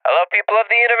people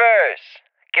of the universe!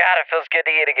 God, it feels good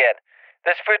to eat again.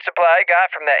 This food supply I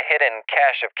got from that hidden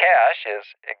cache of cash is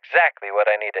exactly what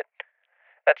I needed.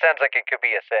 That sounds like it could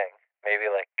be a saying.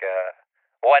 Maybe like,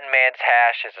 one man's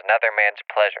hash is another man's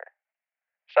pleasure.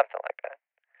 Something like that.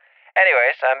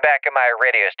 Anyways, I'm back at my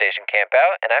radio station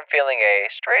campout, and I'm feeling a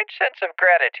strange sense of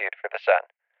gratitude for the sun.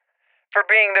 For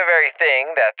being the very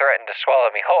thing that threatened to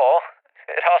swallow me whole,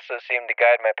 it also seemed to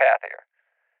guide my path here.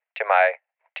 To my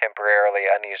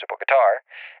temporarily unusable guitar,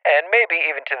 and maybe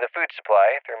even to the food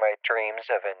supply through my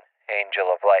dreams of an angel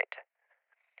of light.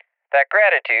 That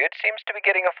gratitude seems to be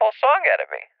getting a full song out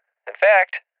of me. In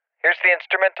fact, here's the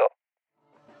instrumental.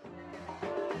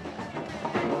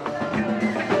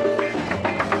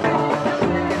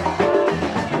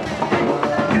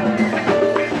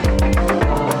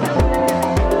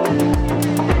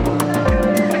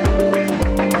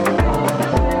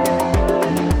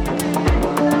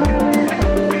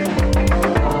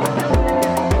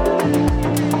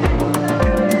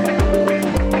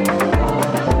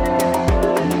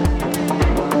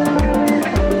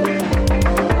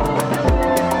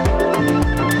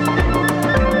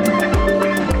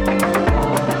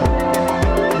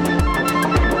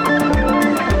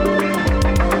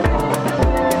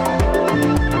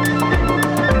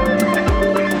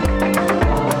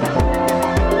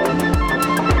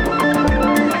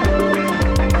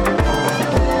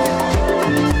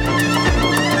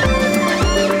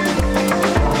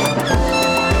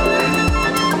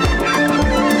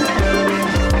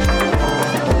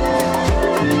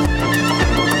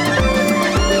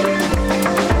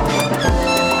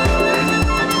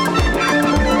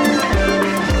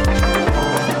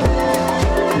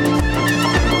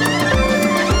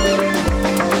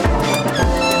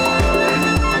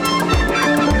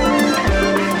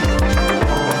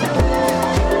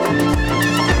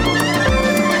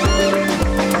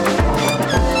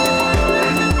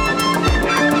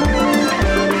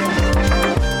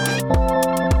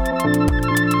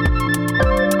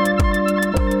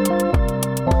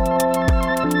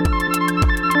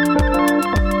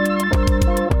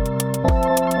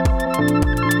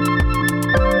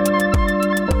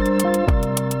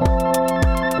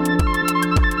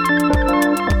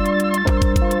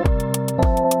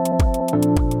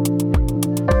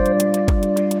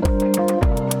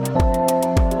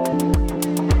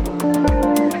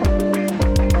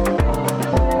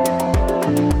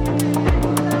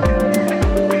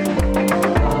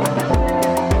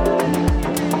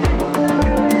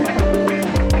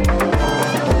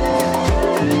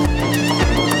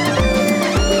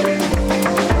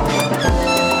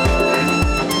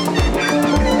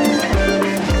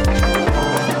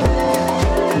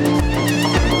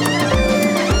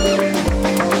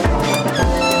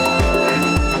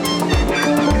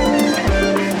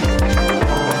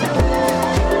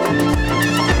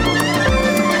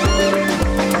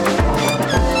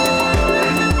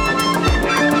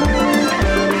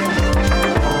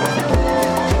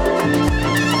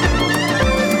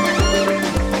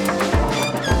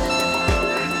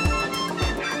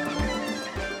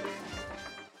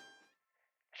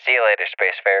 See you later,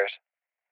 Space Fares.